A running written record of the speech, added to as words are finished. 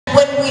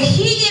when we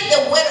hear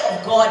the word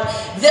of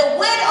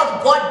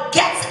God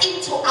gets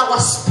into our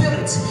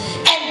spirit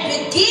and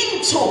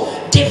begin to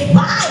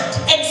divide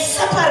and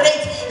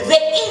separate the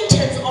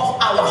intents of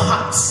our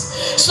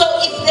hearts. So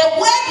if the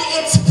word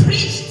is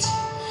preached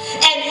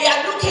and we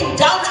are looking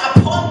down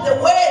upon the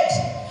word,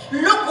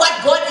 look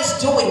what God is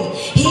doing.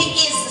 He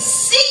is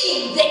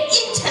seeing the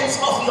intents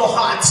of your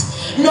heart.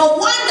 No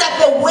wonder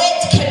the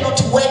word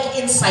cannot work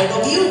inside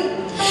of you.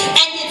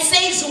 And it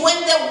says when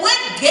the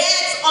word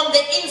gets on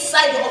the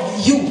inside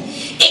of you,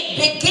 it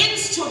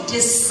begins to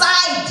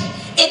decide,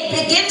 it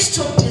begins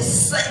to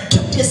discern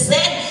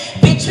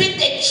between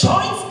the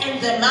joints and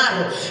the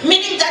marrow.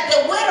 Meaning that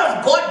the word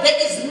of God, there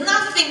is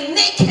nothing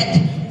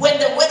naked when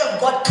the word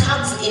of God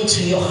comes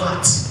into your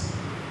heart.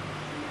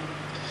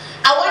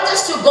 I want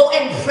us to go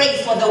and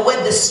pray for the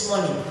word this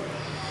morning.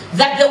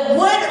 That the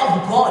word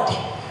of God,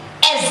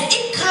 as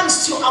it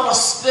comes to our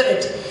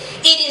spirit,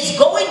 it is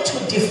going to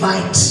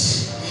divide.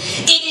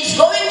 It is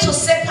going to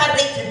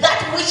separate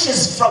that which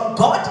is from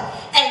God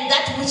and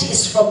that which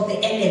is from the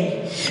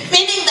enemy.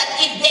 Meaning that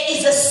if there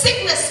is a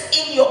sickness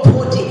in your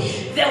body,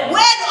 the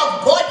word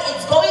of God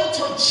is going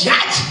to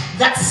judge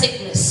that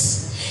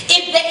sickness.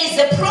 If there is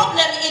a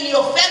problem in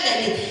your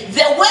family,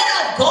 the word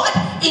of God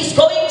is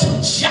going to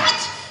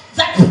judge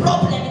that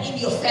problem in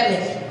your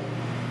family.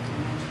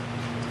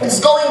 It's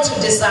going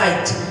to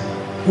decide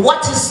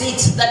what is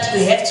it that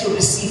you have to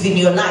receive in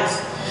your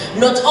life.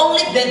 Not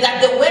only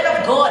that the word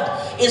of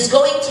God is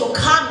going to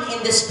come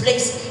in this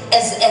place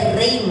as a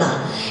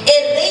rhema. A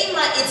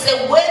rhema is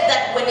a word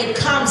that when it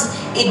comes,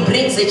 it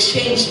brings a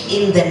change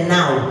in the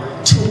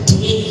now,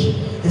 today,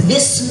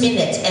 this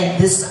minute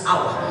and this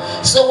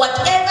hour. So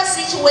whatever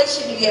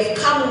situation you have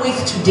come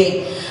with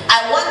today,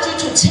 I want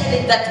you to tell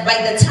it that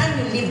by the time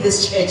you leave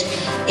this church,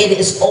 it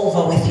is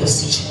over with your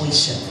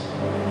situation.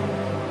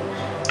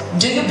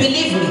 Do you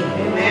believe me?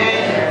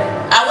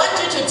 Amen. I want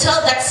you to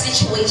tell that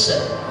situation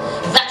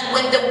that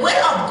when the word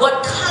of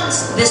God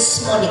comes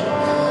this morning,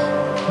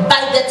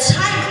 by the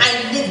time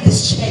I leave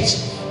this church,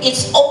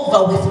 it's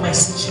over with my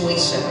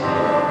situation.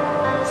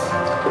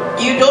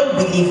 You don't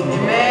believe me.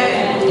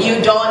 Amen.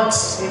 You don't.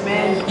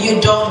 Amen.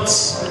 You don't.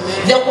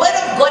 Amen. The word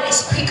of God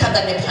is quicker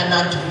than a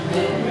panado.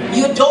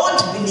 You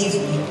don't believe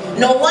me.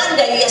 No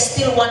wonder you are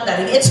still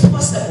wondering. It's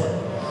possible.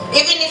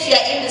 Even if you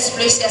are in this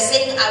place, you are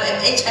saying, I am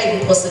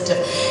HIV positive.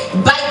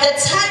 By the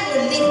time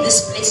you leave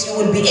this place, you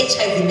will be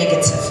HIV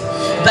negative.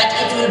 But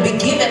it will be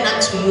given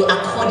unto you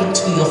according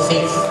to your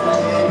faith.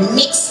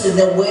 Mix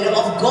the word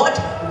of God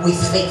with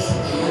faith.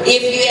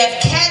 If you have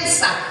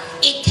cancer,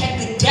 it can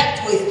be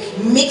dealt with.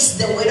 Mix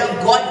the word of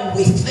God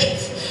with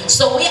faith.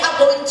 So we are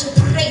going to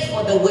pray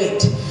for the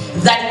word,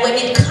 that when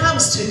it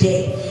comes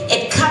today,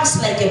 it comes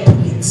like a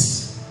bullet.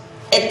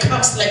 It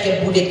comes like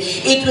a bullet.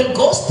 It will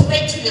go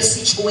straight to your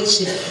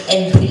situation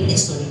and bring a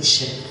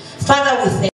solution. Father, we thank you.